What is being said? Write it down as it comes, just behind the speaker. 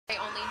They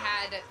only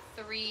had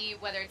 3,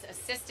 whether it's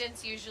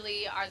assistants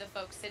usually are the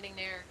folks sitting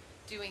there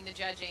doing the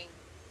judging.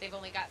 They've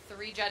only got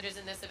 3 judges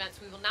in this event,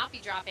 so we will not be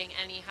dropping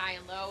any high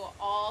and low.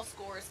 All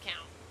scores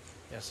count.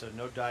 Yeah, so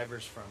no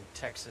divers from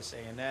Texas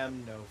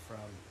A&M, no from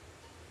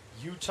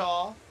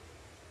Utah.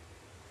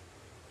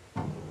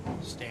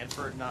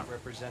 Stanford not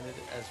represented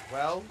as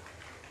well.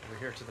 We're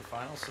here to the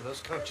finals, so those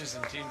coaches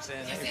and teams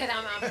saying, hey,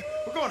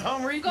 we're going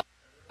home, Reed.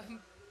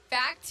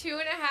 Back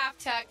 2.5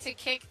 tuck to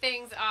kick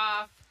things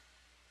off.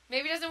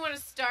 Maybe doesn't want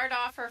to start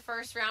off her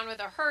first round with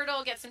a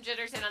hurdle, get some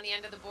jitters in on the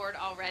end of the board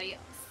already.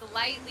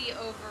 Slightly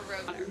over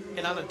rotor.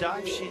 And on the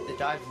dive sheet, the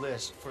dive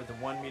list for the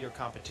 1 meter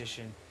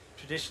competition,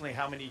 traditionally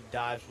how many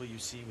dives will you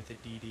see with a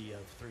DD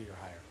of 3 or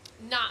higher?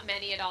 Not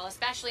many at all,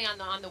 especially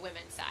on the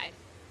women's side.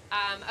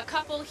 A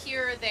couple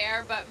here or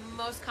there, but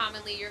most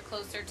commonly you're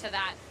closer to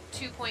that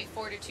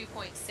 2.4 to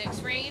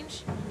 2.6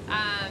 range.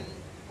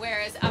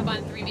 Whereas up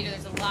on 3 meter,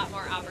 there's a lot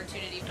more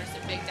opportunity for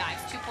some big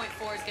dives.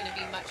 2.4 is going to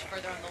be much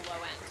further on the low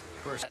end.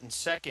 First and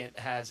second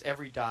has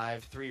every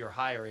dive 3 or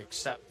higher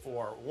except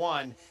for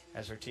 1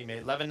 as her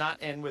teammate Lavenant,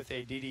 and with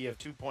a DD of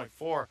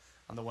 2.4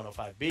 on the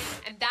 105B.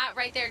 And that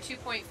right there,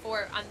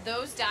 2.4, on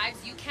those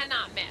dives, you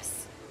cannot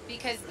miss.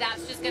 Because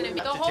that's just going to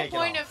be the whole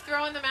point of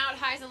throwing them out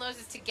highs and lows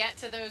is to get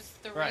to those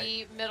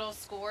 3 middle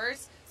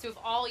scores. So if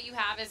all you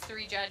have is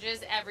 3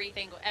 judges,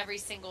 every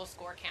single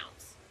score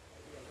counts.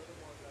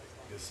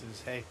 This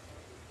is, hey,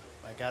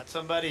 I got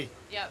somebody.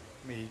 Yep.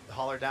 Me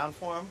holler down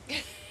for him.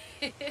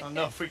 I don't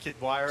know if we could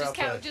wire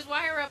just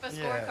wire up a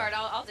scorecard.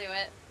 I'll do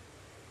it.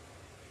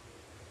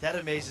 That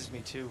amazes me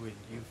too when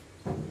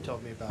you've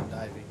told me about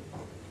diving.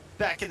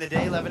 Back in the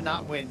day,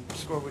 Lavenant, when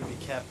score would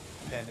be kept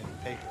pen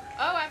and paper.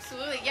 Oh,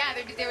 absolutely. Yeah,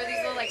 there were these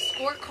little like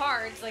score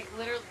cards, like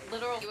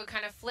literal. You would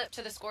kind of flip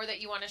to the score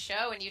that you want to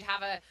show, and you'd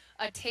have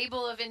a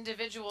table of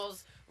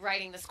individuals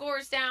writing the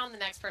scores down, the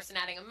next person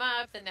adding them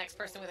up, the next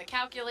person with a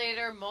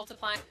calculator,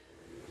 multiplying.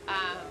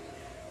 I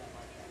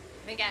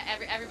think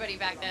everybody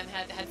back then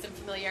had some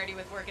familiarity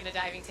with working a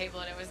diving table,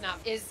 and it was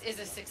is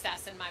a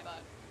success in my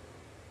book.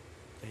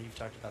 Yeah, you've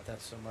talked about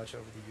that so much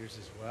over the years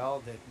as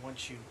well, that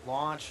once you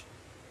launch,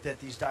 that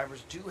these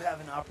divers do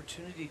have an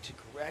opportunity to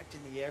correct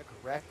in the air,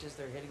 correct as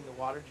they're hitting the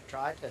water to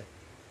try to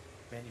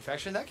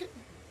manufacture. And that could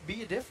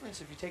be a difference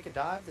if you take a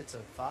dive that's a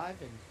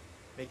 5 and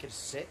make it a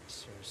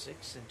 6 or a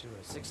 6 into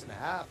a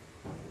 6.5.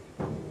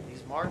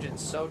 These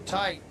margins so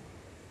tight.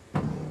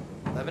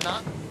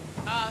 Lavenant.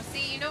 Oh,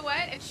 see, you know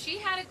what? And she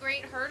had a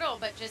great hurdle,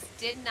 but just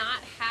did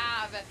not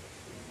have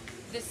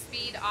the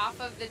speed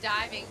off of the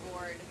diving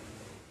board.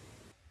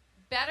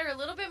 Better, a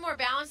little bit more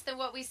balanced than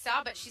what we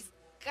saw, but she's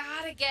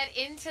got to get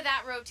into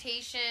that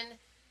rotation,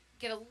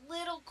 get a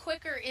little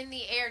quicker in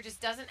the air,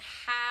 just doesn't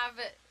have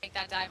make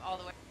that dive all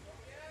the way.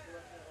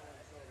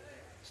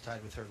 It's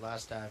tied with her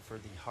last dive for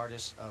the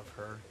hardest of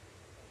her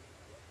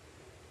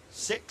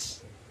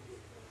 6.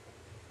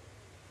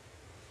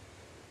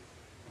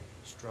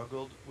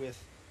 Struggled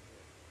with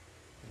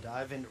the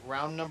dive in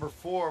round number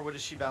 4. What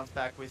does she bounce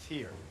back with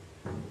here?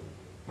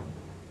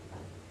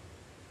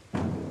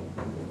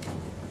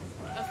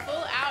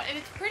 And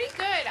it's pretty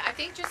good. I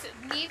think just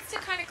needs to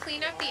kind of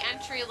clean up the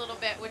entry a little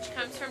bit, which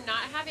comes from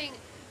not having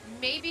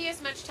maybe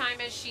as much time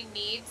as she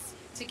needs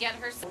to get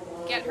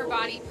her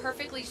body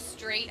perfectly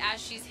straight as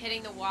she's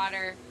hitting the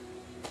water.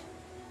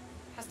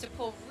 Has to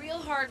pull real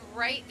hard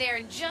right there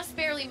and just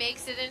barely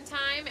makes it in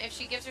time. If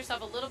she gives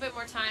herself a little bit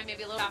more time,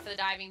 maybe a little off of the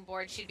diving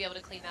board, she'd be able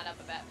to clean that up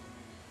a bit.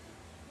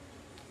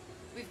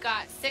 We've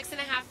got 6.5.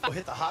 Oh,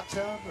 hit the hot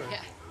tub? Or?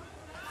 Yeah,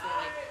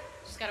 absolutely.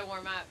 Just got to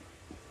warm up.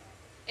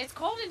 It's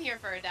cold in here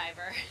for a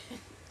diver.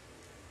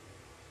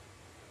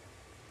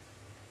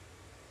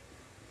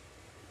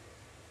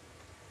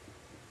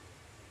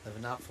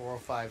 Lavenant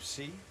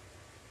 405C,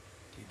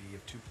 TD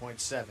of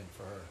 2.7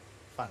 for her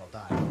final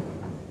dive.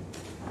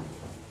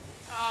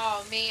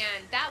 Oh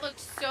man, that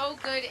looked so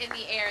good in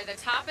the air. The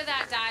top of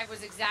that dive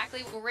was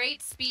exactly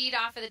great speed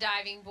off of the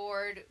diving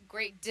board,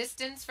 great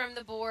distance from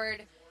the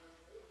board.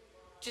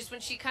 Just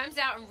when she comes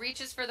out and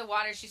reaches for the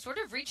water, she sort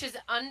of reaches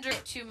under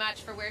too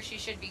much for where she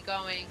should be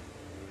going.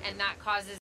 And that causes